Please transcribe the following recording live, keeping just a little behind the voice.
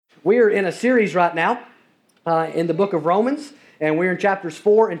We're in a series right now in the book of Romans, and we're in chapters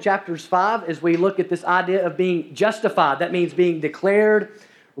 4 and chapters 5 as we look at this idea of being justified. That means being declared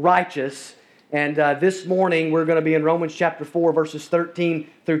righteous. And this morning we're going to be in Romans chapter 4, verses 13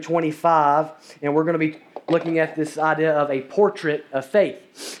 through 25, and we're going to be looking at this idea of a portrait of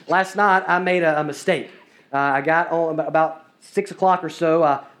faith. Last night I made a mistake. I got on about 6 o'clock or so.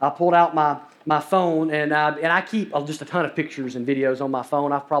 I pulled out my phone, and I keep just a ton of pictures and videos on my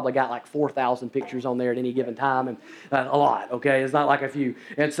phone. I've probably got like 4,000 pictures on there at any given time, and a lot, okay? It's not like a few.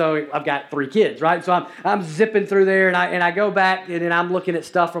 And so I've got 3 kids, right? So I'm zipping through there, and I go back, and then I'm looking at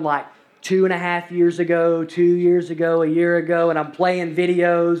stuff from like 2.5 years ago, 2 years ago, a year ago, and I'm playing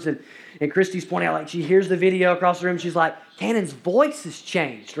videos, and Christy's pointing out, like, she hears the video across the room. She's like, Cannon's voice has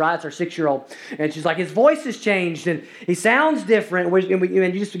changed, right? It's our 6-year-old. And she's like, his voice has changed, and he sounds different.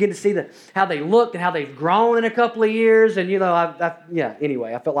 And you just begin to see how they look and how they've grown in a couple of years. And,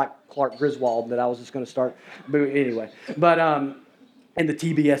 anyway, I felt like Clark Griswold that I was just going to start. Anyway, but in the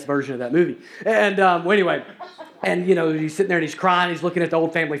TBS version of that movie. And anyway, and, he's sitting there and he's crying. He's looking at the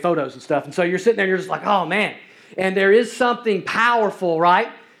old family photos and stuff. And so you're sitting there and you're just like, oh, man. And there is something powerful,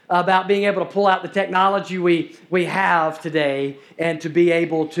 right, about being able to pull out the technology we have today and to be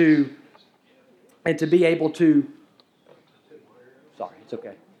able to, sorry, it's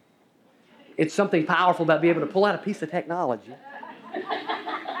okay. It's something powerful about being able to pull out a piece of technology.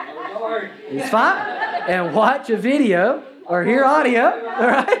 It's fine. And watch a video or hear audio, all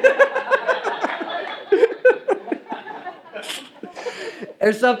right?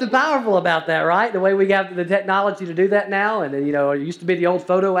 There's something powerful about that, right? The way we have the technology to do that now. And, it used to be the old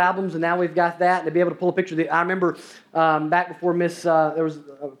photo albums, and now we've got that. And to be able to pull a picture. I remember back before there was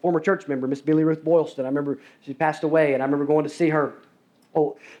a former church member, Miss Billy Ruth Boylston. I remember she passed away, and I remember going to see her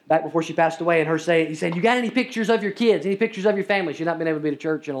back before she passed away, and her saying, he said, you got any pictures of your kids, any pictures of your family? She'd not been able to be to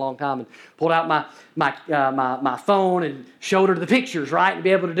church in a long time, and pulled out my phone and showed her the pictures, right? And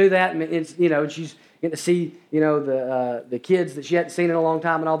be able to do that. And it's, and she's getting to see, the kids that she hadn't seen in a long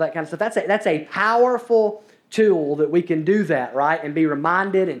time and all that kind of stuff. That's a powerful tool that we can do that, right? And be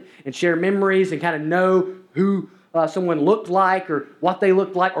reminded and share memories and kind of know who someone looked like or what they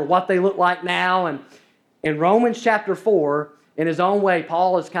looked like now. And in Romans chapter 4, in his own way,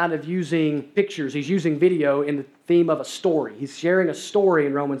 Paul is kind of using pictures. He's using video in the theme of a story. He's sharing a story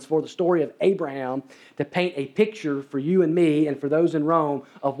in Romans 4, the story of Abraham, to paint a picture for you and me and for those in Rome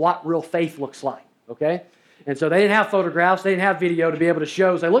of what real faith looks like. Okay? And so they didn't have photographs, they didn't have video to be able to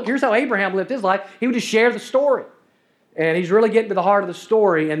show, say, look, here's how Abraham lived his life. He would just share the story. And he's really getting to the heart of the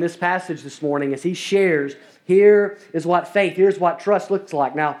story in this passage this morning as he shares, here is what faith, here's what trust looks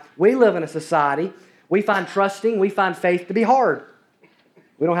like. Now, we live in a society, we find faith to be hard.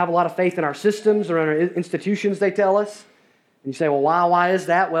 We don't have a lot of faith in our systems or in our institutions, they tell us. And you say, well, why is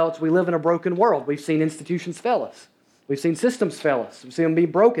that? Well, we live in a broken world. We've seen institutions fail us. We've seen systems fail us. We've seen them be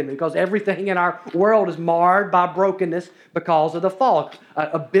broken because everything in our world is marred by brokenness because of the fall.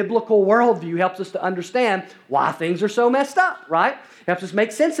 A biblical worldview helps us to understand why things are so messed up, right? Helps us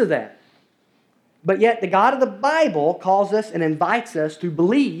make sense of that. But yet the God of the Bible calls us and invites us to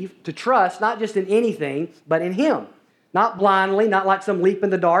believe, to trust, not just in anything, but in Him. Not blindly, not like some leap in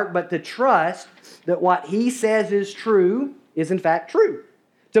the dark, but to trust that what He says is true is in fact true.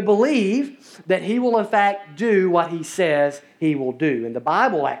 To believe that He will in fact do what He says He will do. And the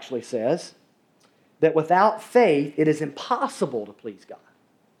Bible actually says that without faith, it is impossible to please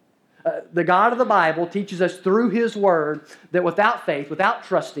God. The God of the Bible teaches us through His Word that without faith, without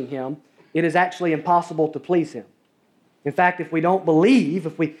trusting Him, it is actually impossible to please Him. In fact, if we don't believe,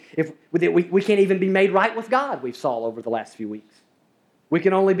 if we can't even be made right with God, we've saw over the last few weeks. We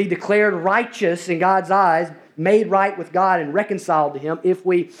can only be declared righteous in God's eyes, made right with God and reconciled to Him if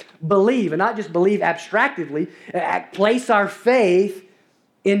we believe, and not just believe abstractly, place our faith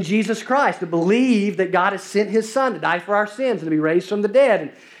in Jesus Christ, to believe that God has sent His Son to die for our sins and to be raised from the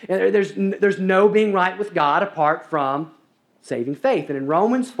dead. And there's no being right with God apart from saving faith. And in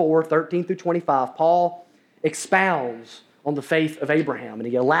Romans 4, 13 through 25, Paul expounds on the faith of Abraham, and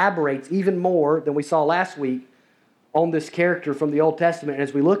he elaborates even more than we saw last week on this character from the Old Testament. And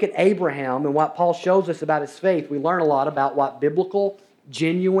as we look at Abraham and what Paul shows us about his faith, we learn a lot about what biblical,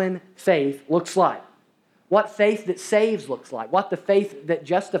 genuine faith looks like. What faith that saves looks like. What the faith that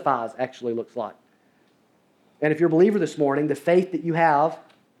justifies actually looks like. And if you're a believer this morning, the faith that you have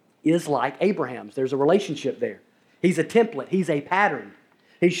is like Abraham's. There's a relationship there. He's a template. He's a pattern.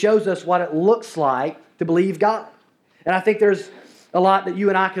 He shows us what it looks like to believe God. And I think there's a lot that you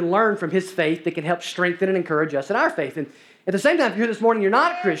and I can learn from his faith that can help strengthen and encourage us in our faith. And at the same time, if you're here this morning, you're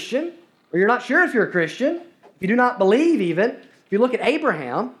not a Christian, or you're not sure if you're a Christian, if you do not believe even, if you look at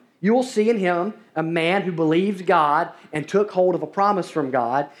Abraham, You will see in him a man who believed God and took hold of a promise from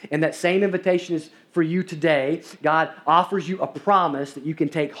God, and that same invitation is for you today. God offers you a promise that you can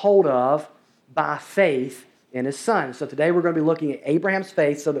take hold of by faith in his Son. So today we're going to be looking at Abraham's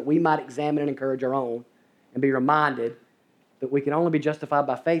faith so that we might examine and encourage our own and be reminded that we can only be justified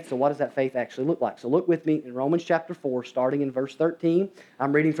by faith. So what does that faith actually look like? So look with me in Romans chapter 4, starting in verse 13.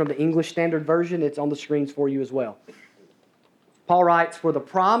 I'm reading from the English Standard Version. It's on the screens for you as well. Paul writes, "For the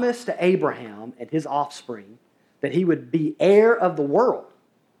promise to Abraham and his offspring that he would be heir of the world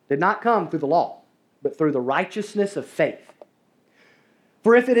did not come through the law, but through the righteousness of faith.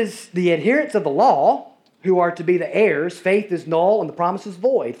 For if it is the adherents of the law who are to be the heirs, faith is null and the promise is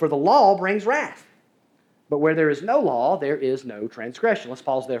void, for the law brings wrath. But where there is no law, there is no transgression." Let's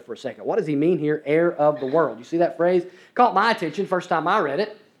pause there for a second. What does he mean here, heir of the world? You see that phrase? Caught my attention first time I read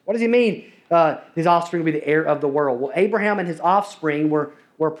it. What does he mean, his offspring will be the heir of the world? Well, Abraham and his offspring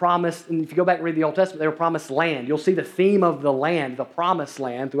were promised, and if you go back and read the Old Testament, they were promised land. You'll see the theme of the land, the promised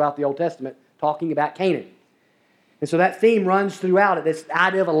land, throughout the Old Testament, talking about Canaan. And so that theme runs throughout it, this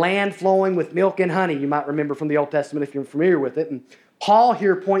idea of a land flowing with milk and honey. You might remember from the Old Testament if you're familiar with it. And Paul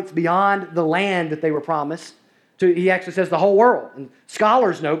here points beyond the land that they were promised to, he actually says the whole world. And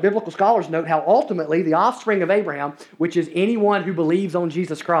scholars note, biblical scholars note how ultimately the offspring of Abraham, which is anyone who believes on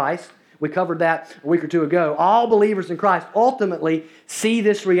Jesus Christ, we covered that a week or two ago, all believers in Christ ultimately see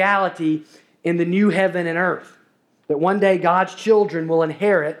this reality in the new heaven and earth. That one day God's children will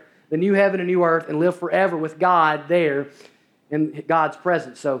inherit the new heaven and new earth and live forever with God there in God's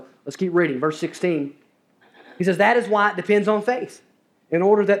presence. So let's keep reading. Verse 16. He says, "That is why it depends on faith, in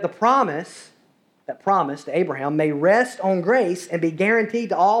order that the promise, that promise to Abraham, may rest on grace and be guaranteed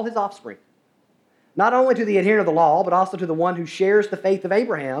to all his offspring. Not only to the adherent of the law, but also to the one who shares the faith of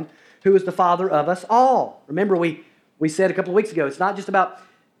Abraham, who is the father of us all." Remember, we said a couple of weeks ago, it's not just about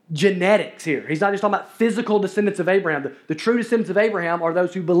genetics here. He's not just talking about physical descendants of Abraham. The true descendants of Abraham are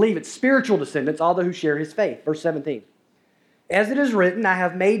those who believe. It's spiritual descendants, all those who share his faith. Verse 17. "As it is written, I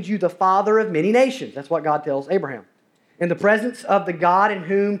have made you the father of many nations." That's what God tells Abraham. "In the presence of the God in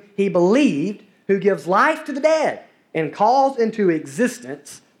whom he believed, who gives life to the dead and calls into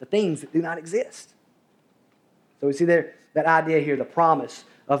existence the things that do not exist." So we see there that idea here, the promise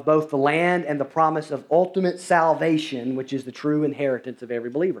of both the land and the promise of ultimate salvation, which is the true inheritance of every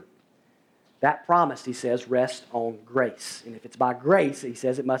believer. That promise, he says, rests on grace. And if it's by grace, he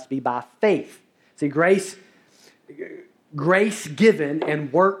says it must be by faith. See, grace given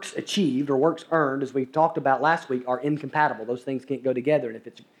and works achieved or works earned, as we talked about last week, are incompatible. Those things can't go together. And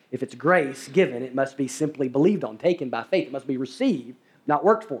if it's grace given, it must be simply believed on, taken by faith. It must be received, not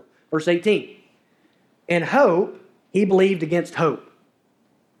worked for. Verse 18. "In hope, he believed against hope,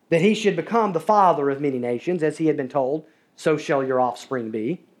 that he should become the father of many nations, as he had been told, so shall your offspring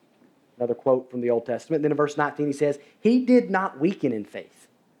be." Another quote from the Old Testament. Then in verse 19 he says, "He did not weaken in faith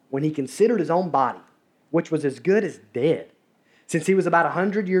when he considered his own body, which was as good as dead, since he was about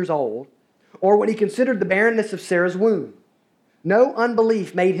 100 years old, or when he considered the barrenness of Sarah's womb. No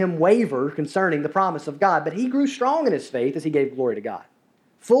unbelief made him waver concerning the promise of God, but he grew strong in his faith as he gave glory to God,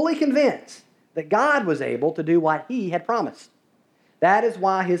 fully convinced that God was able to do what he had promised. That is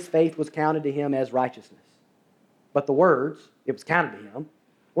why his faith was counted to him as righteousness. But the words, it was counted to him,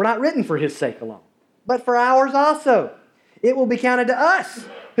 were not written for his sake alone, but for ours also. It will be counted to us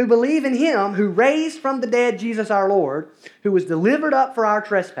who believe in him who raised from the dead Jesus our Lord, who was delivered up for our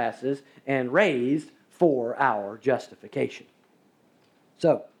trespasses and raised for our justification."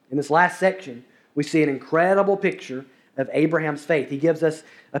 So, in this last section, we see an incredible picture of Abraham's faith. He gives us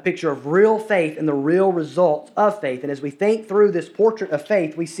a picture of real faith and the real results of faith. And as we think through this portrait of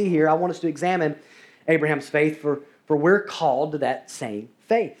faith we see here, I want us to examine Abraham's faith, for we're called to that same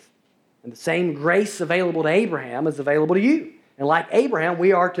faith. And the same grace available to Abraham is available to you. And like Abraham,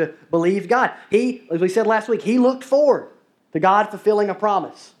 we are to believe God. He, as we said last week, he looked forward to God fulfilling a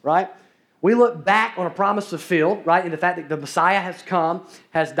promise, right? We look back on a promise fulfilled, right, in the fact that the Messiah has come,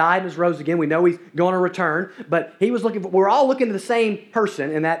 has died, and has rose again. We know he's going to return, but he was looking for, we're all looking to the same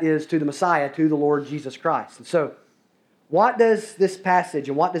person, and that is to the Messiah, to the Lord Jesus Christ. And so, what does this passage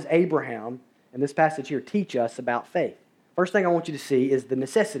and what does Abraham and this passage here teach us about faith? First thing I want you to see is the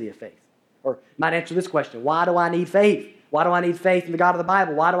necessity of faith. Or you might answer this question: why do I need faith? Why do I need faith in the God of the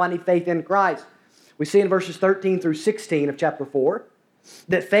Bible? Why do I need faith in Christ? We see in verses 13 through 16 of chapter 4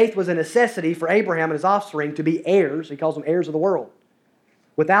 that faith was a necessity for Abraham and his offspring to be heirs. He calls them heirs of the world.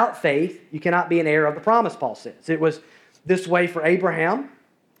 Without faith, you cannot be an heir of the promise, Paul says. It was this way for Abraham.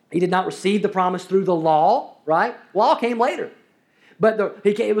 He did not receive the promise through the law, right? Law came later. But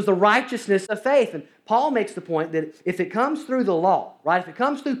it was the righteousness of faith. And Paul makes the point that if it comes through the law, right? If it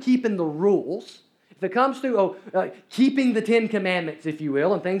comes through keeping the rules, if it comes through keeping the Ten Commandments, if you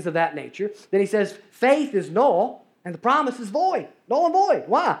will, and things of that nature, then he says faith is null and the promise is void. Null and void.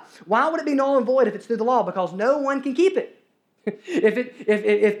 Why? Why would it be null and void if it's through the law? Because no one can keep it.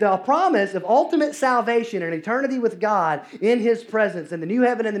 If the promise of ultimate salvation and eternity with God in His presence and the new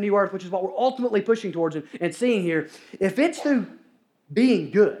heaven and the new earth, which is what we're ultimately pushing towards and seeing here, if it's through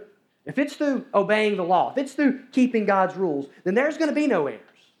being good, if it's through obeying the law, if it's through keeping God's rules, then there's going to be no heirs.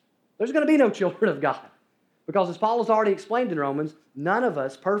 There's going to be no children of God. Because as Paul has already explained in Romans, none of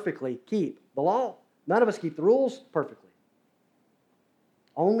us perfectly keep the law. None of us keep the rules perfectly.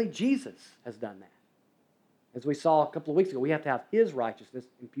 Only Jesus has done that. As we saw a couple of weeks ago, we have to have His righteousness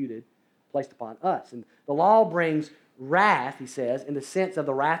imputed, placed upon us. And the law brings wrath, he says, in the sense of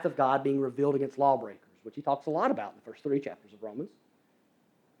the wrath of God being revealed against lawbreakers, which he talks a lot about in the first 3 chapters of Romans.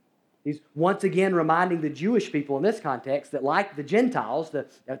 He's once again reminding the Jewish people in this context that like the Gentiles,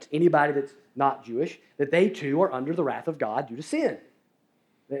 that's anybody that's not Jewish, that they too are under the wrath of God due to sin.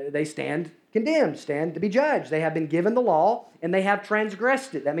 They stand condemned, stand to be judged. They have been given the law and they have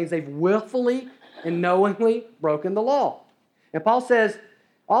transgressed it. That means they've willfully and knowingly broken the law. And Paul says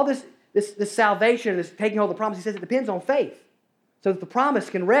all this salvation, this taking hold of the promise, he says it depends on faith. So that the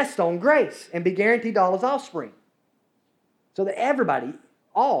promise can rest on grace and be guaranteed to all his offspring. So that everybody,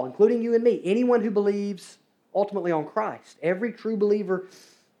 all, including you and me, anyone who believes ultimately on Christ, every true believer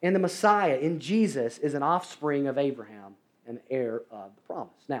in the Messiah, in Jesus, is an offspring of Abraham, an heir of the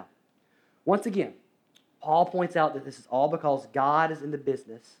promise. Now, once again, Paul points out that this is all because God is in the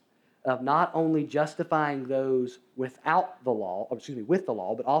business of not only justifying those without the law, with the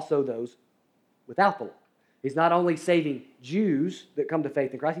law, but also those without the law. He's not only saving Jews that come to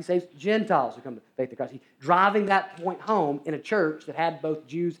faith in Christ, he saves Gentiles who come to faith in Christ. He's driving that point home in a church that had both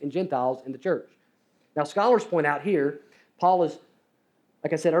Jews and Gentiles in the church. Now, scholars point out here, Paul is,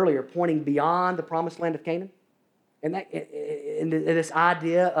 like I said earlier, pointing beyond the promised land of Canaan. And this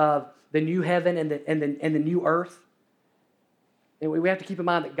idea of the new heaven and the new earth. And we have to keep in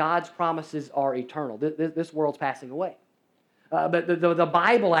mind that God's promises are eternal. This world's passing away. But the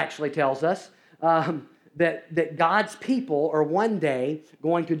Bible actually tells us that God's people are one day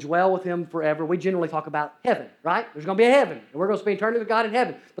going to dwell with Him forever. We generally talk about heaven, right? There's going to be a heaven, and we're going to spend eternity with God in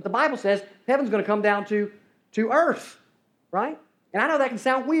heaven. But the Bible says heaven's going to come down to earth, right? And I know that can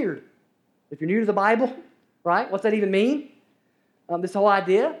sound weird. If you're new to the Bible, right? What's that even mean? This whole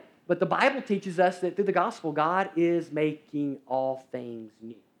idea. But the Bible teaches us that through the gospel, God is making all things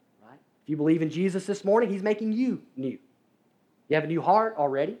new, right? If you believe in Jesus this morning, He's making you new. You have a new heart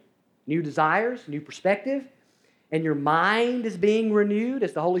already, new desires, new perspective, and your mind is being renewed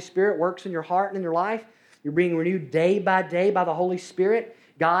as the Holy Spirit works in your heart and in your life. You're being renewed day by the Holy Spirit.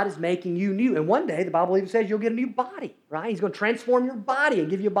 God is making you new. And one day, the Bible even says you'll get a new body, right? He's going to transform your body and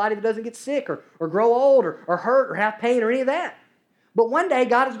give you a body that doesn't get sick or grow old or hurt or have pain or any of that. But one day,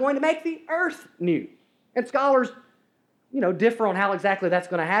 God is going to make the earth new. And scholars, differ on how exactly that's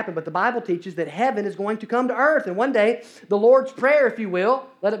going to happen, but the Bible teaches that heaven is going to come to earth. And one day, the Lord's Prayer, if you will,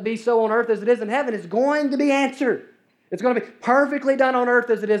 let it be so on earth as it is in heaven, is going to be answered. It's going to be perfectly done on earth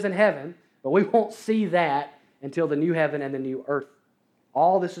as it is in heaven, but we won't see that until the new heaven and the new earth.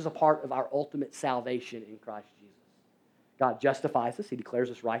 All this is a part of our ultimate salvation in Christ Jesus. God justifies us. He declares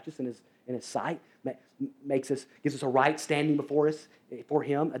us righteous in His sight, gives us a right standing before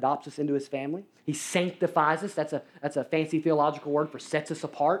Him, adopts us into His family. He sanctifies us. That's a fancy theological word for sets us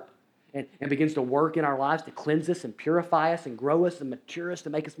apart and begins to work in our lives to cleanse us and purify us and grow us and mature us to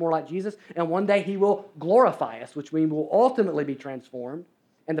make us more like Jesus. And one day He will glorify us, which means we'll ultimately be transformed,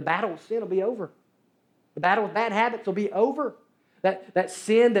 and the battle with sin will be over. The battle with bad habits will be over. That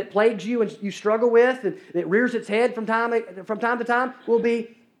sin that plagues you and you struggle with and that rears its head from time to time will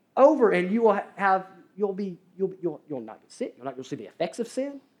be over, and you'll not get sick. You'll see the effects of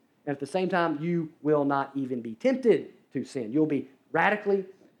sin, and at the same time, you will not even be tempted to sin. You'll be radically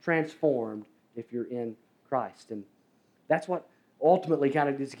transformed if you're in Christ, and that's what ultimately kind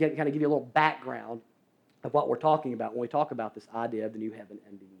of give you a little background of what we're talking about when we talk about this idea of the new heaven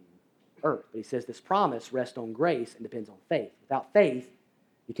and the new earth. But he says this promise rests on grace and depends on faith. Without faith,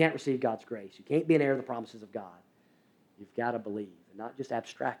 you can't receive God's grace. You can't be an heir of the promises of God. You've got to believe, and not just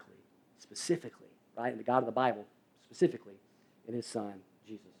abstractly, specifically, right? In the God of the Bible, specifically in His Son,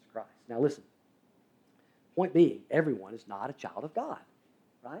 Jesus Christ. Now listen, point being, everyone is not a child of God,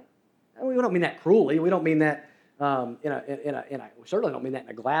 right? And we don't mean that cruelly. We don't mean that we certainly don't mean that in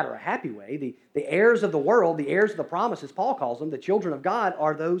a glad or a happy way. The heirs of the world, the heirs of the promises, Paul calls them, the children of God,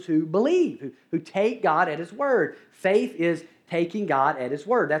 are those who believe, who take God at His word. Faith is taking God at His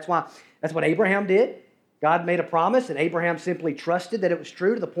word. That's what Abraham did. God made a promise, and Abraham simply trusted that it was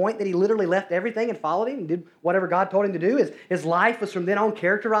true to the point that he literally left everything and followed Him and did whatever God told him to do. His life was from then on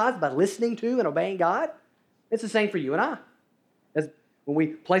characterized by listening to and obeying God. It's the same for you and I. When we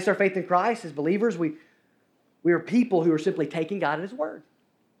place our faith in Christ as believers, we are people who are simply taking God at His word.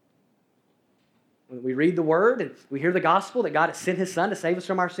 When we read the Word and we hear the gospel that God has sent His Son to save us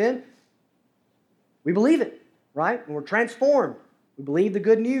from our sin, we believe it, right? And we're transformed. We believe the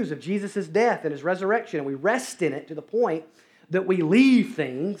good news of Jesus' death and His resurrection, and we rest in it to the point that we leave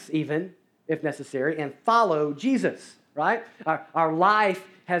things, even if necessary, and follow Jesus, right? Our life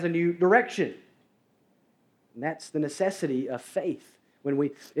has a new direction. And that's the necessity of faith.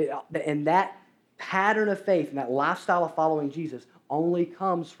 And that pattern of faith and that lifestyle of following Jesus only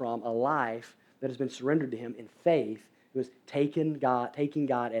comes from a life that has been surrendered to Him in faith, who has taking God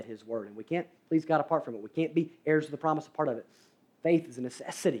at His word. And we can't please God apart from it. We can't be heirs of the promise apart of it. Faith is a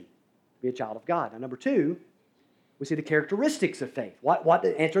necessity to be a child of God. Now, number two, we see the characteristics of faith.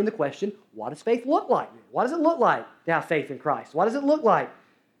 Answering the question, what does faith look like? What does it look like to have faith in Christ? What does it look like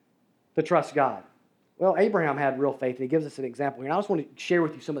to trust God? Well, Abraham had real faith, and he gives us an example here. And I just want to share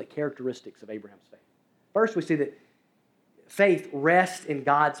with you some of the characteristics of Abraham's faith. First, we see that faith rests in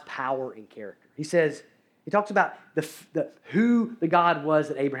God's power and character. He talks about who the God was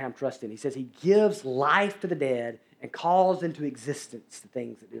that Abraham trusted in. He says He gives life to the dead and calls into existence the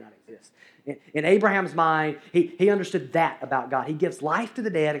things that do not exist. In Abraham's mind, he understood that about God. He gives life to the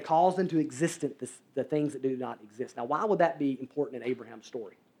dead and calls into existence the things that do not exist. Now, why would that be important in Abraham's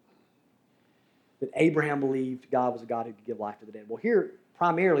story? That Abraham believed God was a God who could give life to the dead. Well, here,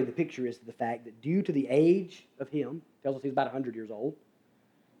 primarily, the picture is the fact that due to the age of him, tells us he's about 100 years old,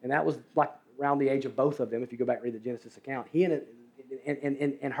 and that was like around the age of both of them, if you go back and read the Genesis account, he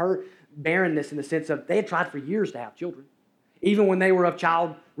and her barrenness in the sense of they had tried for years to have children. Even when they were of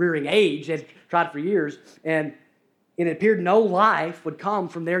child-rearing age, they had tried for years, and it appeared no life would come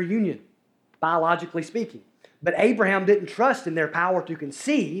from their union, biologically speaking. But Abraham didn't trust in their power to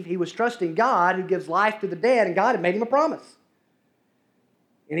conceive. He was trusting God who gives life to the dead, and God had made him a promise.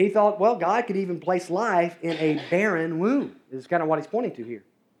 And he thought, well, God could even place life in a barren womb. This is kind of what he's pointing to here.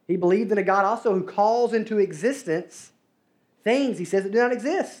 He believed in a God also who calls into existence things, he says, that do not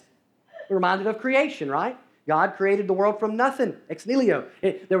exist. We're reminded of creation, right? God created the world from nothing, ex nihilo.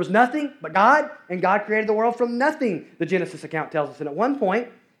 There was nothing but God, and God created the world from nothing, the Genesis account tells us. And at one point,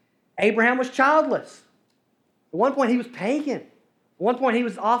 Abraham was childless. At one point, he was pagan. At one point, he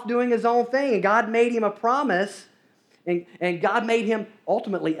was off doing his own thing, and God made him a promise, and God made him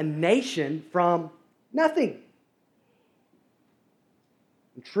ultimately a nation from nothing.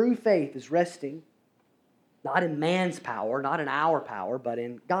 And true faith is resting not in man's power, not in our power, but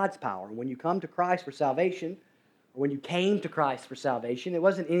in God's power. And when you come to Christ for salvation, or when you came to Christ for salvation, it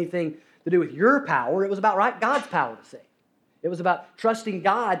wasn't anything to do with your power. It was about God's power to save. It was about trusting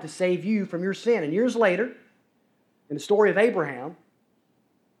God to save you from your sin. And years later, in the story of Abraham,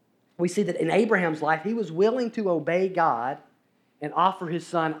 we see that in Abraham's life, he was willing to obey God and offer his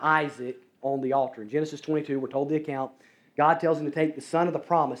son Isaac on the altar. In Genesis 22, we're told the account, God tells him to take the son of the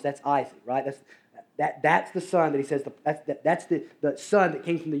promise, that's Isaac, right? That's the son that he says, that's the son that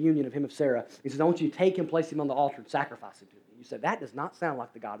came from the union of him of Sarah. He says, I want you to take him, place him on the altar, and sacrifice him to me. You said, that does not sound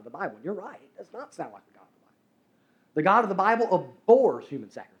like the God of the Bible. And you're right, it does not sound like the God of the Bible. The God of the Bible abhors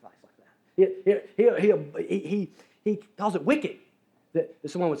human sacrifice like that. He calls it wicked that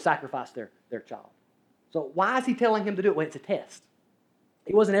someone would sacrifice their child. So why is he telling him to do it? Well, it's a test.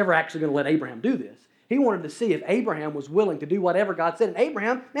 He wasn't ever actually going to let Abraham do this. He wanted to see if Abraham was willing to do whatever God said. And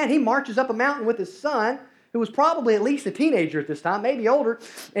Abraham, man, he marches up a mountain with his son, who was probably at least a teenager at this time, maybe older,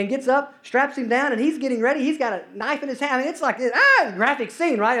 and gets up, straps him down, and he's getting ready. He's got a knife in his hand. I mean, it's like this graphic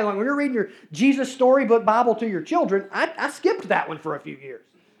scene, right? Like when you're reading your Jesus storybook Bible to your children, I skipped that one for a few years,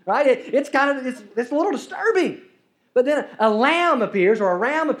 right? It's a little disturbing. But then a lamb appears, or a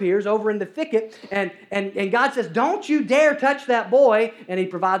ram appears over in the thicket, and God says, don't you dare touch that boy, and he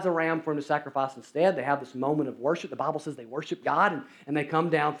provides a ram for him to sacrifice instead. They have this moment of worship. The Bible says they worship God, and they come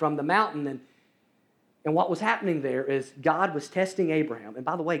down from the mountain, and what was happening there is God was testing Abraham, and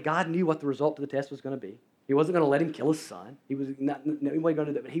by the way, God knew what the result of the test was going to be. He wasn't going to let him kill his son. He was not going to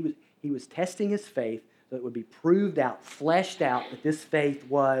do that, but he was testing his faith so it would be proved out, fleshed out, that this faith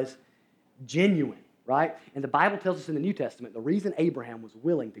was genuine. Right? And the Bible tells us in the New Testament the reason Abraham was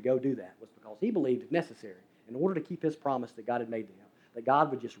willing to go do that was because he believed, if necessary, in order to keep his promise that God had made to him, that God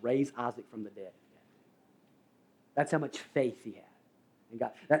would just raise Isaac from the dead. That's how much faith he had in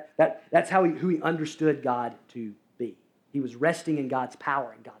God. That's who he understood God to be. He was resting in God's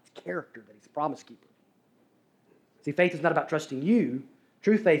power and God's character, that he's a promise keeper. See, faith is not about trusting you.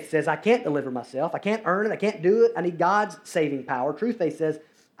 True faith says, I can't deliver myself. I can't earn it. I can't do it. I need God's saving power. True faith says,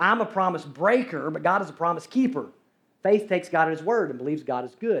 I'm a promise breaker, but God is a promise keeper. Faith takes God at His word and believes God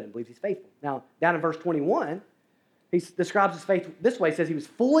is good and believes He's faithful. Now, down in verse 21, he describes his faith this way. He says he was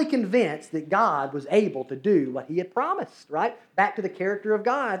fully convinced that God was able to do what He had promised, right? Back to the character of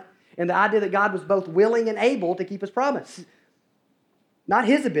God and the idea that God was both willing and able to keep His promise. Not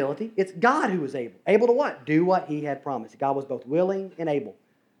his ability, it's God who was able. Able to what? Do what He had promised. God was both willing and able.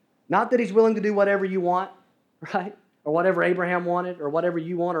 Not that He's willing to do whatever you want, right? Or whatever Abraham wanted, or whatever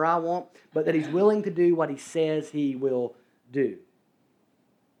you want or I want, but that He's willing to do what He says He will do.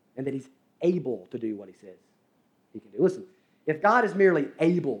 And that He's able to do what He says He can do. Listen, if God is merely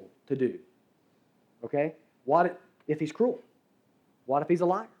able to do, okay, what if He's cruel? What if He's a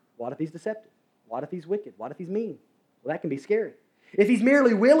liar? What if He's deceptive? What if He's wicked? What if He's mean? Well, that can be scary. If He's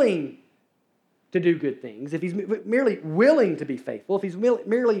merely willing to do good things, if He's merely willing to be faithful, if He's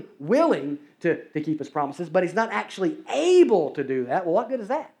merely willing to keep His promises, but He's not actually able to do that, well, what good is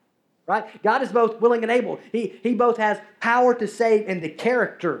that? Right? God is both willing and able. He both has power to save and the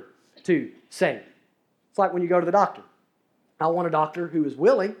character to save. It's like when you go to the doctor. I want a doctor who is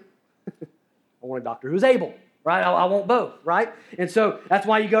willing. I want a doctor who is able. Right? I want both. Right? And so that's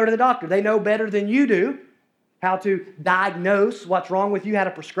why you go to the doctor. They know better than you do how to diagnose what's wrong with you, how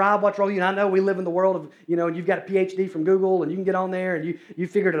to prescribe what's wrong with you. And I know we live in the world of, and you've got a PhD from Google, and you can get on there, and you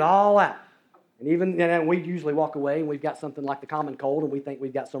figured it all out. And even we usually walk away, and we've got something like the common cold, and we think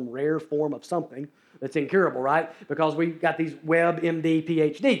we've got some rare form of something that's incurable, right? Because we've got these WebMD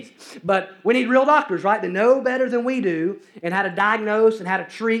PhDs. But we need real doctors, right, that know better than we do and how to diagnose and how to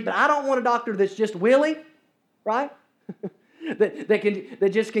treat. But I don't want a doctor that's just willing, right? that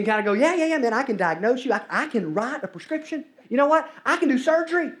just can kind of go, yeah, man, I can diagnose you. I can write a prescription. You know what? I can do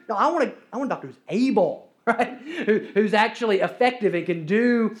surgery. No, I want a doctor who's able, right? Who's actually effective and can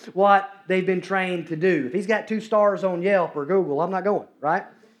do what they've been trained to do. If he's got 2 stars on Yelp or Google, I'm not going, right?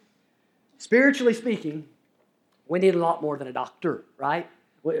 Spiritually speaking, we need a lot more than a doctor, right?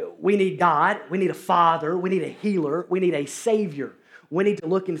 We need God. We need a Father. We need a healer. We need a Savior. We need to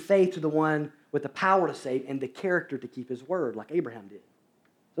look in faith to the one with the power to save and the character to keep His word, like Abraham did.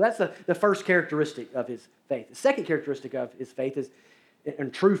 So that's the first characteristic of his faith. The second characteristic of his faith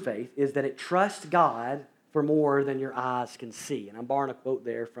and true faith is that it trusts God for more than your eyes can see. And I'm borrowing a quote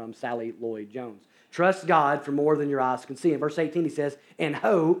there from Sally Lloyd-Jones. Trust God for more than your eyes can see. In verse 18 he says, "In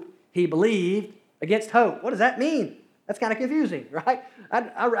hope he believed against hope." What does that mean? That's kind of confusing, right?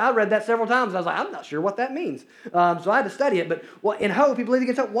 I read that several times. I was like, I'm not sure what that means. So I had to study it. But in hope, he believed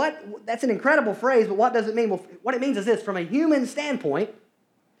against hope. That's an incredible phrase, but what does it mean? Well, what it means is this. From a human standpoint,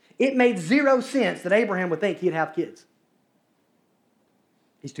 it made 0 sense that Abraham would think he'd have kids.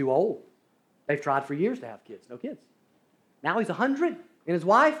 He's too old. They've tried for years to have kids. No kids. Now he's 100, and his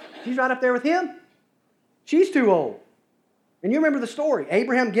wife, she's right up there with him. She's too old. And you remember the story.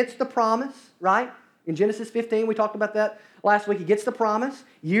 Abraham gets the promise, right? In Genesis 15, we talked about that last week. He gets the promise.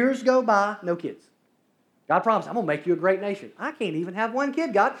 Years go by, no kids. God promised, I'm going to make you a great nation. I can't even have 1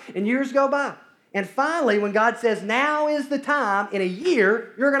 kid, God. And years go by. And finally, when God says, now is the time, in a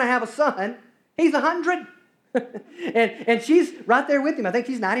year, you're going to have a son, he's 100. and she's right there with him. I think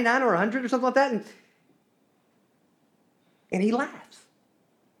she's 99 or 100 or something like that. And he laughs.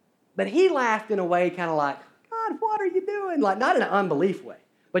 But he laughed in a way kind of like, God, what are you doing? Like, not in an unbelief way.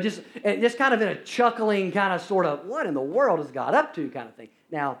 But just kind of in a chuckling kind of sort of, what in the world is God up to kind of thing.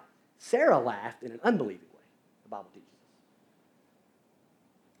 Now, Sarah laughed in an unbelieving way, the Bible teaches us.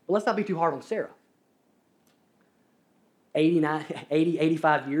 But let's not be too hard on Sarah.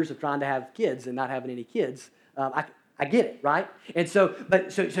 85 years of trying to have kids and not having any kids. I get it, right? And so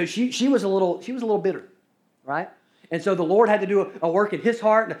she was a little bitter, right? And so the Lord had to do a work in his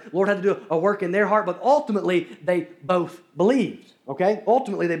heart, and the Lord had to do a work in their heart, but ultimately they both believed, okay?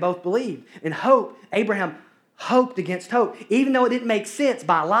 Ultimately they both believed. And hope, Abraham hoped against hope. Even though it didn't make sense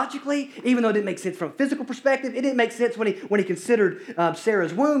biologically, even though it didn't make sense from a physical perspective, it didn't make sense when he considered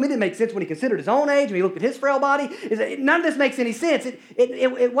Sarah's womb, it didn't make sense when he considered his own age, when he looked at his frail body. None of this makes any sense.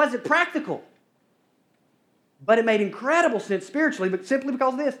 It wasn't practical. But it made incredible sense spiritually, but simply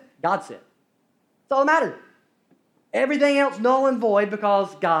because of this, God said. That's all that mattered. Everything else null and void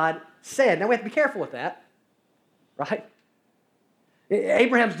because God said. Now we have to be careful with that, right?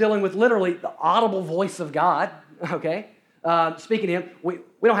 Abraham's dealing with literally the audible voice of God, okay? Speaking to him, we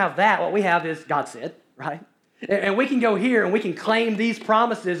don't have that. What we have is God said, right? And we can go here and we can claim these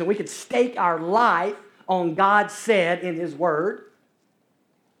promises and we can stake our life on God said in His Word.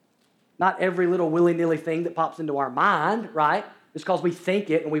 Not every little willy-nilly thing that pops into our mind, right? Just because we think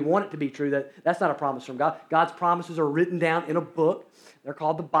it and we want it to be true, that's not a promise from God. God's promises are written down in a book. They're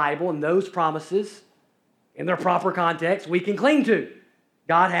called the Bible, and those promises, in their proper context, we can cling to.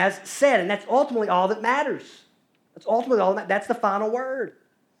 God has said, and that's ultimately all that matters. That's ultimately all that matters. That's the final word.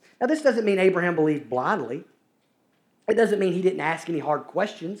 Now, this doesn't mean Abraham believed blindly. It doesn't mean he didn't ask any hard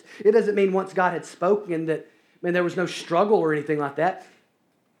questions. It doesn't mean once God had spoken that, there was no struggle or anything like that.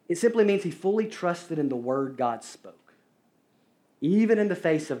 It simply means he fully trusted in the word God spoke, even in the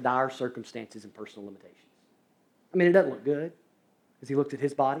face of dire circumstances and personal limitations. It doesn't look good, because he looked at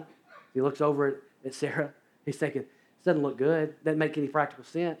his body. He looks over at Sarah. He's thinking, this doesn't look good. Doesn't make any practical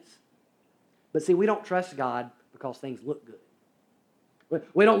sense. But see, we don't trust God because things look good.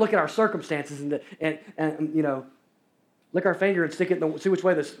 We don't look at our circumstances and lick our finger and stick it in see which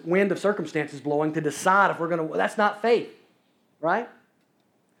way the wind of circumstance is blowing to decide if we're going to. That's not faith, right?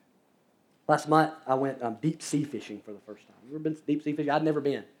 Last month, I went deep sea fishing for the first time. You ever been deep sea fishing? I'd never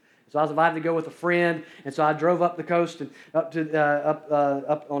been. So I was invited to go with a friend, and so I drove up the coast and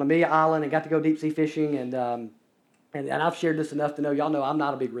up on Amelia Island and got to go deep sea fishing. And I've shared this enough to know y'all know I'm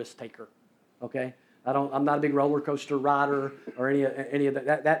not a big risk taker. Okay, I'm not a big roller coaster rider or any of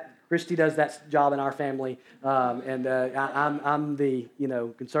that. That Christy does that job in our family, and I'm the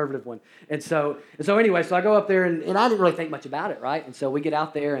conservative one. And so anyway, so I go up there and I didn't really think much about it, right? And so we get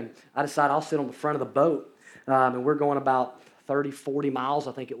out there and I decide I'll sit on the front of the boat, and we're going about 30, 40 miles,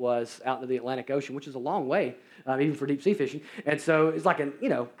 I think it was, out into the Atlantic Ocean, which is a long way, even for deep sea fishing. And so it's like an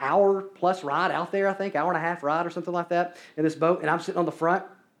hour plus ride out there, I think, hour and a half ride or something like that in this boat. And I'm sitting on the front.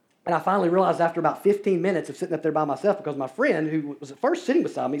 And I finally realized after about 15 minutes of sitting up there by myself, because my friend, who was at first sitting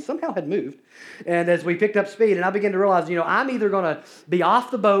beside me, somehow had moved. And as we picked up speed, and I began to realize, I'm either going to be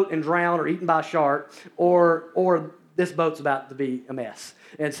off the boat and drown or eaten by a shark, or this boat's about to be a mess.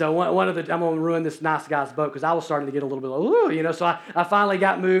 And so I'm going to ruin this nice guy's boat, because I was starting to get a little bit like, so I finally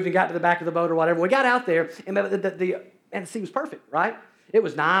got moved and got to the back of the boat or whatever. We got out there, and the sea was perfect, right? It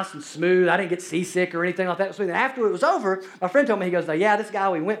was nice and smooth. I didn't get seasick or anything like that. So after it was over, my friend told me, he goes, yeah, this guy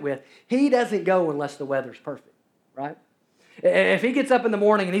we went with, he doesn't go unless the weather's perfect, right? If he gets up in the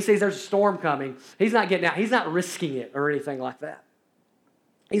morning and he sees there's a storm coming, he's not getting out. He's not risking it or anything like that.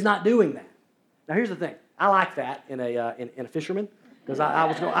 He's not doing that. Now, here's the thing. I like that in a fisherman, because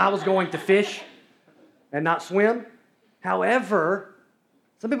I was going to fish and not swim. However,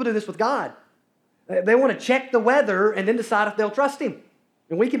 some people do this with God. They want to check the weather and then decide if they'll trust him.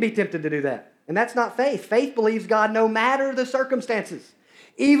 And we can be tempted to do that. And that's not faith. Faith believes God no matter the circumstances.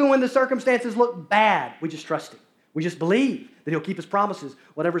 Even when the circumstances look bad, we just trust him. We just believe that he'll keep his promises,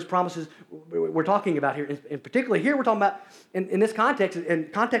 whatever his promises we're talking about here. And particularly here we're talking about, in this context, in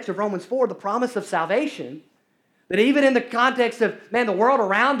context of Romans 4, the promise of salvation, that even in the context of, the world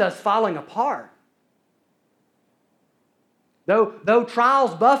around us falling apart, Though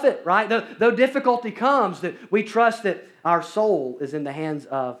trials buffet, right? Though difficulty comes, that we trust that our soul is in the hands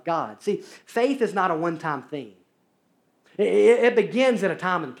of God. See, faith is not a one-time thing. It begins at a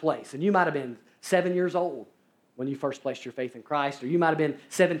time and place. And you might have been 7 years old when you first placed your faith in Christ, or you might have been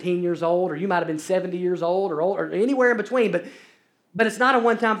 17 years old, or you might have been 70 years old, or anywhere in between. But it's not a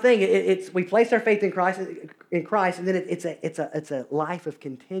one-time thing. We place our faith in Christ, and then it's a life of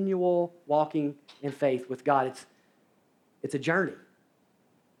continual walking in faith with God. It's a journey.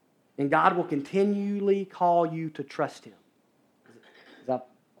 And God will continually call you to trust him. As I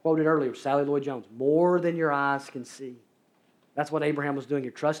quoted earlier, Sally Lloyd Jones, more than your eyes can see. That's what Abraham was doing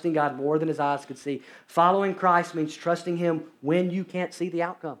here, trusting God more than his eyes could see. Following Christ means trusting him when you can't see the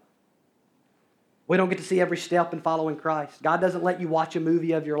outcome. We don't get to see every step in following Christ. God doesn't let you watch a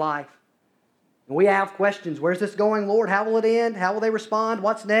movie of your life. And we have questions. Where's this going, Lord? How will it end? How will they respond?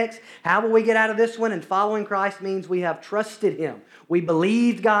 What's next? How will we get out of this one? And following Christ means we have trusted him. We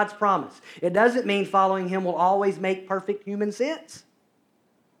believed God's promise. It doesn't mean following him will always make perfect human sense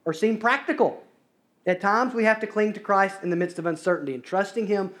or seem practical. At times, we have to cling to Christ in the midst of uncertainty and trusting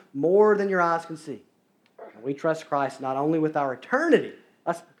him more than your eyes can see. And we trust Christ not only with our eternity,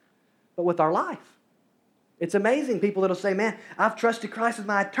 but with our life. It's amazing, people that'll say, I've trusted Christ with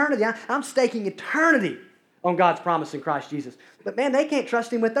my eternity. I'm staking eternity on God's promise in Christ Jesus. But they can't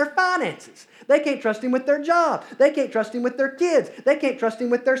trust him with their finances. They can't trust him with their job. They can't trust him with their kids. They can't trust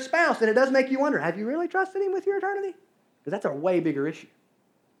him with their spouse. And it does make you wonder, have you really trusted him with your eternity? Because that's a way bigger issue.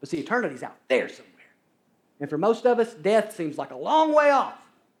 But see, eternity's out there somewhere. And for most of us, death seems like a long way off.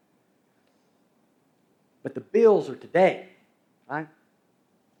 But the bills are today, right?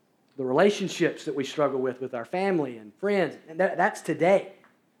 The relationships that we struggle with our family and friends, and that's today.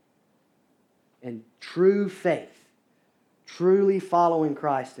 And true faith, truly following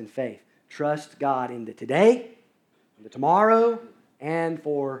Christ in faith, trust God in the today the tomorrow and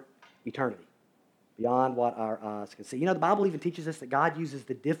for eternity, beyond what our eyes can see. You know, the Bible even teaches us that God uses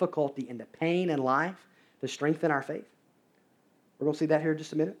the difficulty and the pain in life to strengthen our faith. We're going to see that here in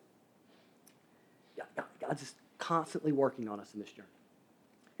just a minute. God's just constantly working on us in this journey.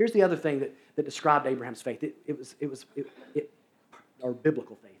 Here's the other thing that described Abraham's faith. Or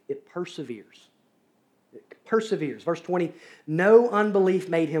biblical faith. It perseveres. It perseveres. Verse 20, no unbelief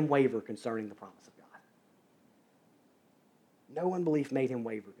made him waver concerning the promise of God. No unbelief made him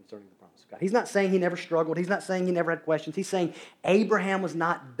waver concerning the promise of God. He's not saying he never struggled. He's not saying he never had questions. He's saying Abraham was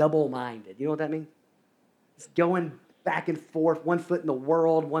not double-minded. You know what that means? It's going back and forth, one foot in the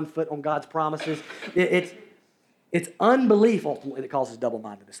world, one foot on God's promises. It's unbelief, ultimately, that causes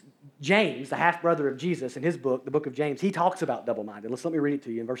double-mindedness. James, the half-brother of Jesus, in his book, the book of James, he talks about double-mindedness. Let me read it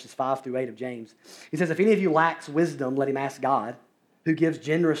to you in verses 5 through 8 of James. He says, if any of you lacks wisdom, let him ask God, who gives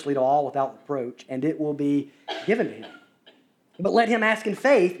generously to all without reproach, and it will be given to him. But let him ask in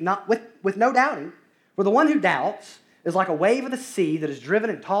faith, not with no doubting. For the one who doubts is like a wave of the sea that is driven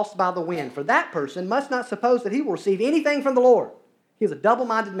and tossed by the wind. For that person must not suppose that he will receive anything from the Lord. He is a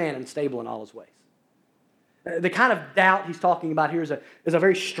double-minded man, unstable in all his ways. The kind of doubt he's talking about here is a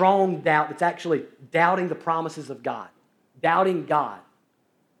very strong doubt that's actually doubting the promises of God, doubting God.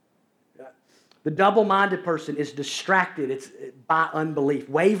 The double-minded person is distracted by unbelief,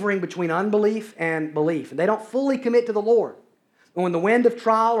 wavering between unbelief and belief. And they don't fully commit to the Lord. And when the wind of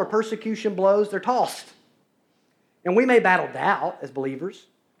trial or persecution blows, they're tossed. And we may battle doubt as believers.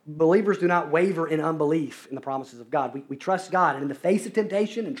 Believers do not waver in unbelief in the promises of God. We trust God. And in the face of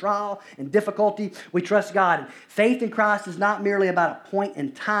temptation and trial and difficulty, we trust God. And faith in Christ is not merely about a point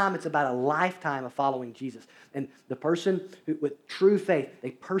in time. It's about a lifetime of following Jesus. And the person with true faith,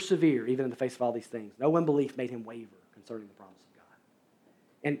 they persevere even in the face of all these things. No unbelief made him waver concerning the promise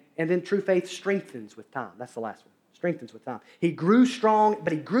of God. And then true faith strengthens with time. That's the last one. Strengthens with time. He grew strong,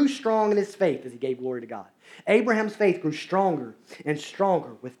 but he grew strong in his faith as he gave glory to God. Abraham's faith grew stronger and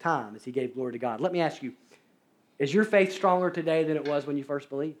stronger with time as he gave glory to God. Let me ask you, is your faith stronger today than it was when you first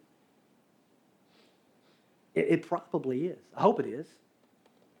believed? It probably is. I hope it is.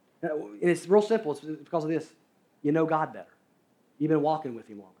 And it's real simple. It's because of this. You know God better. You've been walking with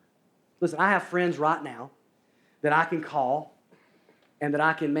him longer. Listen, I have friends right now that I can call and that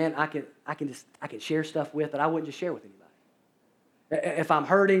I can share stuff with that I wouldn't just share with anybody. If I'm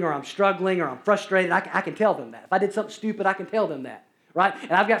hurting or I'm struggling or I'm frustrated, I can tell them that. If I did something stupid, I can tell them that, right?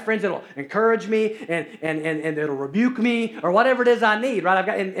 And I've got friends that'll encourage me and that'll rebuke me or whatever it is I need, right?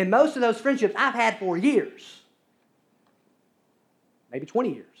 And most of those friendships I've had for years, maybe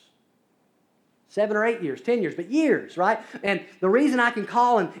 20 years, 7 or 8 years, 10 years, but years, right? And the reason I can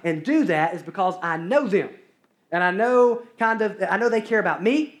call and do that is because I know them. And I know they care about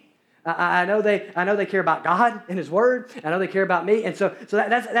me. I know they care about God and His Word. I know they care about me. And so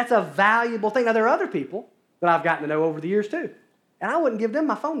that's a valuable thing. Now, there are other people that I've gotten to know over the years too. And I wouldn't give them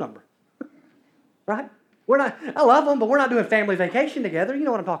my phone number. Right? I love them, but we're not doing family vacation together. You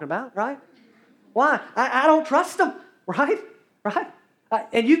know what I'm talking about, right? Why? I don't trust them, right? Right?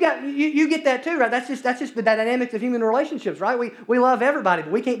 And you get that too, right? That's just the dynamics of human relationships, right? We love everybody,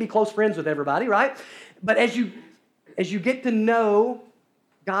 but we can't be close friends with everybody, right? But as you get to know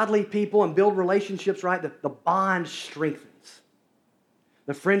godly people and build relationships, right, the bond strengthens.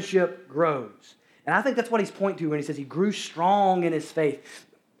 The friendship grows. And I think that's what he's pointing to when he says he grew strong in his faith.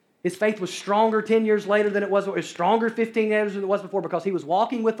 His faith was stronger 10 years later than it was. It was stronger 15 years than it was before because he was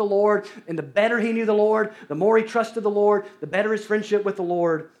walking with the Lord. And the better he knew the Lord, the more he trusted the Lord, the better his friendship with the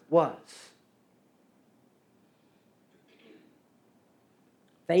Lord was.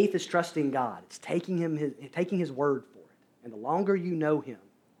 Faith is trusting God. It's taking His word for it. And the longer you know Him,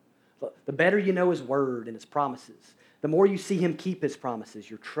 the better you know His word and His promises, the more you see Him keep His promises,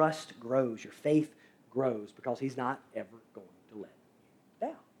 your trust grows, your faith grows because He's not ever going to let you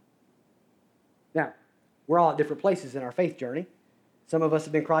down. Now, we're all at different places in our faith journey. Some of us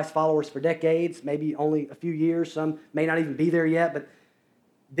have been Christ followers for decades, maybe only a few years. Some may not even be there yet, but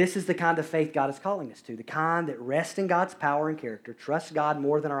this is the kind of faith God is calling us to, the kind that rests in God's power and character, trusts God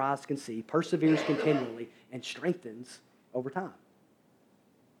more than our eyes can see, perseveres continually, and strengthens over time.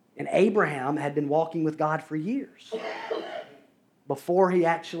 And Abraham had been walking with God for years before he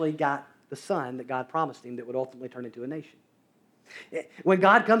actually got the son that God promised him that would ultimately turn into a nation. When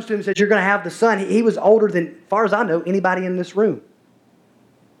God comes to him and says, you're going to have the son, he was older than, as far as I know, anybody in this room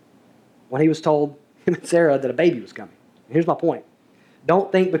when he was told, him and Sarah, that a baby was coming. And here's my point.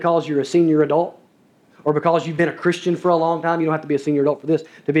 Don't think because you're a senior adult or because you've been a Christian for a long time, you don't have to be a senior adult for this,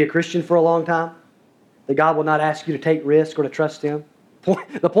 to be a Christian for a long time, that God will not ask you to take risk or to trust Him.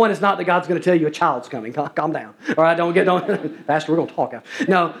 The point is not that God's going to tell you a child's coming. Calm down. All right, don't. Pastor, we're going to talk.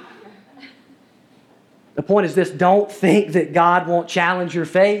 No. The point is this: don't think that God won't challenge your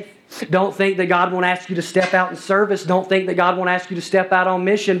faith. Don't think that God won't ask you to step out in service. Don't think that God won't ask you to step out on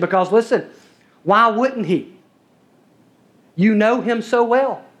mission, because listen, why wouldn't He? You know Him so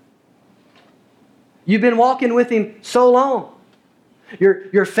well. You've been walking with Him so long.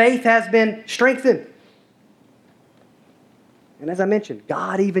 Your faith has been strengthened. And as I mentioned,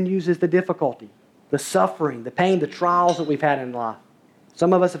 God even uses the difficulty, the suffering, the pain, the trials that we've had in life.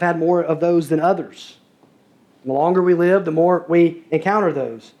 Some of us have had more of those than others. The longer we live, the more we encounter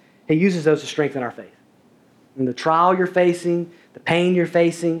those. He uses those to strengthen our faith. And the trial you're facing, the pain you're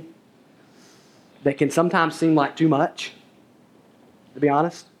facing, that can sometimes seem like too much, to be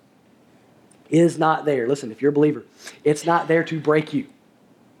honest, is not there. Listen, if you're a believer, it's not there to break you.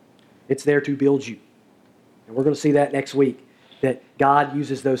 It's there to build you. And we're going to see that next week, that God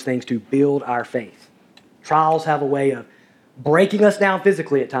uses those things to build our faith. Trials have a way of breaking us down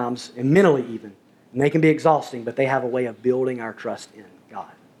physically at times, and mentally even. And they can be exhausting, but they have a way of building our trust in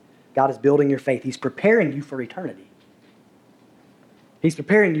God. God is building your faith. He's preparing you for eternity. He's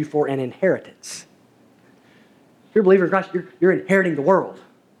preparing you for an inheritance. If you're a believer in Christ, you're inheriting the world,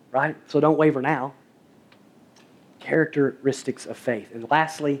 right? So don't waver now. Characteristics of faith. And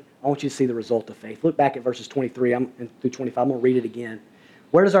lastly, I want you to see the result of faith. Look back at verses 23 through 25. I'm going to read it again.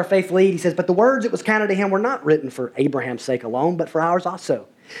 Where does our faith lead? He says, but the words that was counted to him were not written for Abraham's sake alone, but for ours also.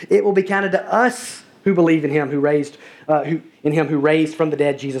 It will be counted to us who believe in him who raised from the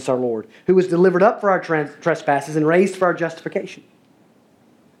dead Jesus our Lord, who was delivered up for our trespasses and raised for our justification.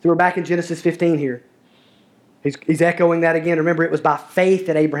 So we're back in Genesis 15 here. He's echoing that again. Remember, it was by faith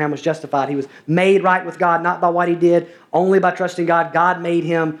that Abraham was justified. He was made right with God, not by what he did, only by trusting God. God made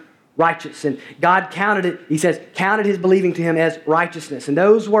him righteous. And God counted it, he says, counted his believing to him as righteousness. And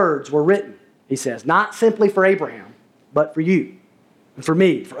those words were written, he says, not simply for Abraham, but for you and for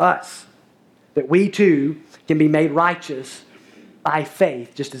me, for us, that we too can be made righteous by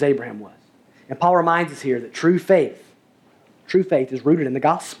faith, just as Abraham was. And Paul reminds us here that true faith is rooted in the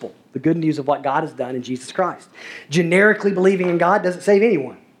gospel, the good news of what God has done in Jesus Christ. Generically believing in God doesn't save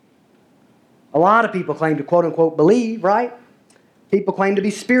anyone. A lot of people claim to quote-unquote believe, right? People claim to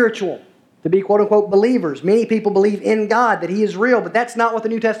be spiritual, to be quote-unquote believers. Many people believe in God, that He is real, but that's not what the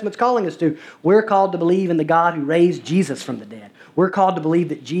New Testament's calling us to. We're called to believe in the God who raised Jesus from the dead. We're called to believe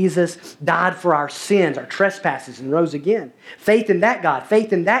that Jesus died for our sins, our trespasses, and rose again. Faith in that God,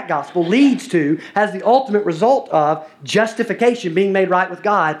 faith in that gospel has the ultimate result of justification, being made right with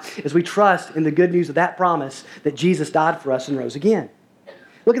God, as we trust in the good news of that promise that Jesus died for us and rose again.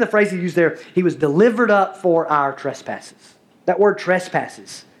 Look at the phrase he used there. He was delivered up for our trespasses. That word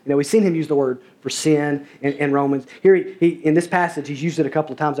trespasses, we've seen him use the word for sin in Romans. Here, in this passage, he's used it a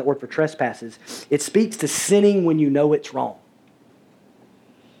couple of times, that word for trespasses. It speaks to sinning when you know it's wrong.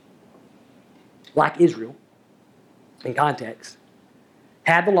 Like Israel, in context,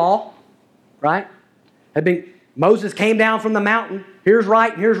 had the law, right? Moses came down from the mountain. Here's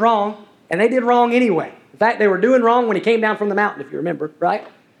right and here's wrong. And they did wrong anyway. In fact, they were doing wrong when he came down from the mountain, if you remember, right?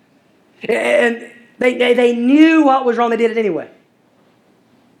 And they knew what was wrong. They did it anyway.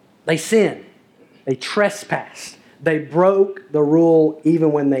 They sinned. They trespassed. They broke the rule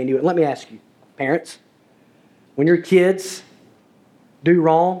even when they knew it. Let me ask you, parents, when your kids do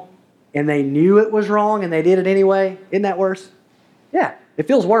wrong and they knew it was wrong and they did it anyway, isn't that worse? Yeah, it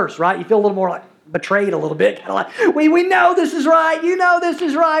feels worse, right? You feel a little more like betrayed a little bit. Kind of like, we know this is right. You know this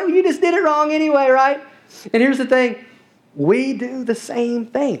is right. You just did it wrong anyway, right? And here's the thing. We do the same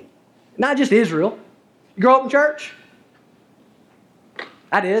thing. Not just Israel. You grow up in church?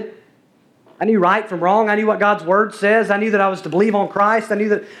 I did. I knew right from wrong. I knew what God's Word says. I knew that I was to believe on Christ. I knew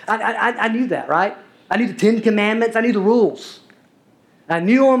that, I knew that, right? I knew the 10 Commandments. I knew the rules. I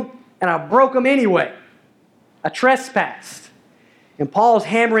knew them, and I broke them anyway. I trespassed. And Paul's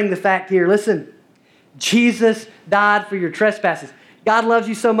hammering the fact here, listen, Jesus died for your trespasses. God loves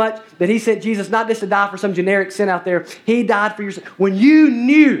you so much that He sent Jesus not just to die for some generic sin out there. He died for your sin. When you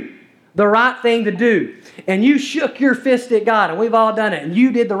knew the right thing to do, and you shook your fist at God, and we've all done it, and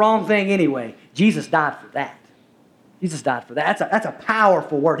you did the wrong thing anyway, Jesus died for that. Jesus died for that. That's a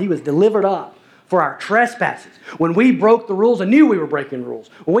powerful word. He was delivered up for our trespasses. When we broke the rules and knew we were breaking rules,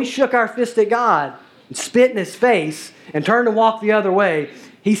 when we shook our fist at God and spit in His face and turned to walk the other way,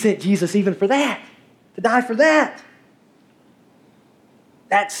 He sent Jesus even for that, to die for that.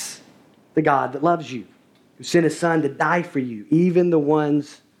 That's the God that loves you, who sent His Son to die for you, even the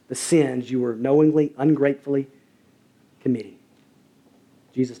sins you were knowingly, ungratefully committing.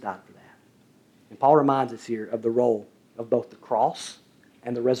 Jesus died for that. And Paul reminds us here of the role of both the cross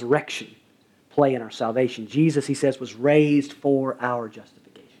and the resurrection play in our salvation. Jesus, he says, was raised for our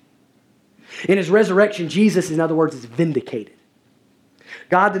justification. In his resurrection, Jesus, in other words, is vindicated.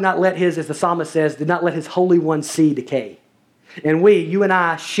 God did not let his, as the psalmist says, did not let his Holy One see decay. And we, you and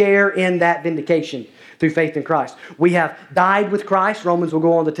I, share in that vindication through faith in Christ. We have died with Christ, Romans will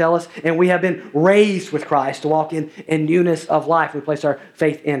go on to tell us, and we have been raised with Christ to walk in newness of life. We place our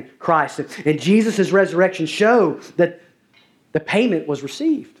faith in Christ. And Jesus' resurrection showed that the payment was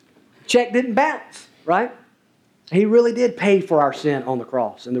received. The check didn't bounce, right? He really did pay for our sin on the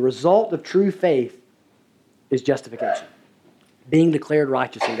cross. And the result of true faith is justification. Being declared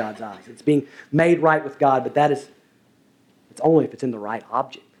righteous in God's eyes. It's being made right with God, but it's only if it's in the right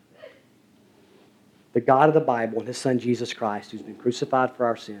object. The God of the Bible and his Son Jesus Christ, who's been crucified for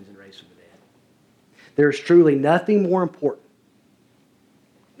our sins and raised from the dead. There is truly nothing more important.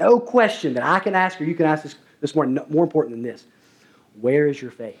 No question that I can ask or you can ask this morning, more important than this. Where is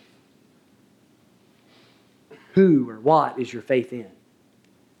your faith? Who or what is your faith in?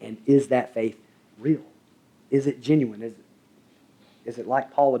 And is that faith real? Is it genuine? Is it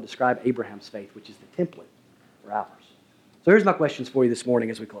like Paul would describe Abraham's faith, which is the template for ours? So here's my questions for you this morning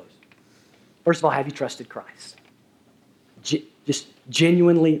as we close. First of all, have you trusted Christ? Just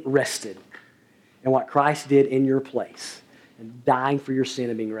genuinely rested in what Christ did in your place and dying for your sin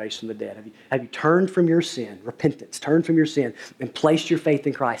and being raised from the dead? Have you turned from your sin, repentance, turned from your sin and placed your faith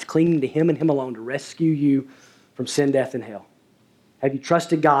in Christ, clinging to him and him alone to rescue you from sin, death, and hell? Have you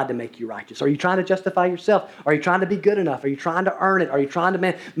trusted God to make you righteous? Are you trying to justify yourself? Are you trying to be good enough? Are you trying to earn it? Are you trying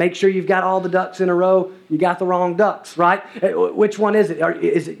to make sure you've got all the ducks in a row? You got the wrong ducks, right? Which one is it?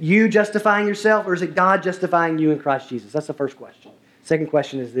 Is it you justifying yourself, or is it God justifying you in Christ Jesus? That's the first question. Second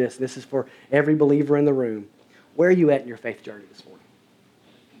question is this. This is for every believer in the room. Where are you at in your faith journey this morning?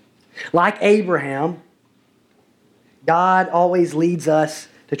 Like Abraham, God always leads us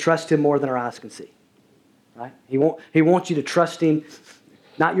to trust him more than our eyes can see. Right? He wants you to trust him,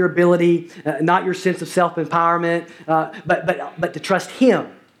 not your ability, not your sense of self-empowerment, but to trust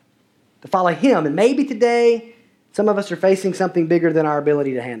him, to follow him. And maybe today, some of us are facing something bigger than our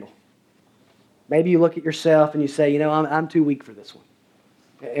ability to handle. Maybe you look at yourself and you say, you know, I'm too weak for this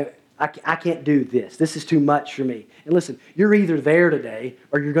one. I can't do this. This is too much for me. And listen, you're either there today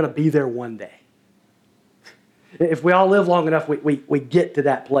or you're going to be there one day. If we all live long enough, we get to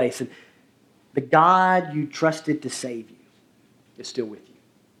that place. And the God you trusted to save you is still with you.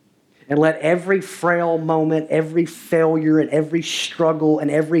 And let every frail moment, every failure, and every struggle, and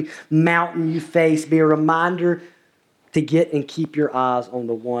every mountain you face be a reminder to get and keep your eyes on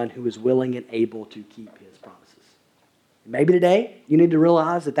the one who is willing and able to keep his promises. Maybe today you need to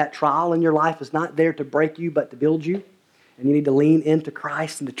realize that trial in your life is not there to break you, but to build you. And you need to lean into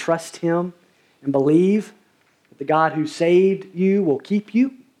Christ and to trust him and believe that the God who saved you will keep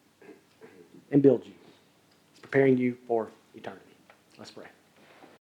you and build you. It's preparing you for eternity. Let's pray.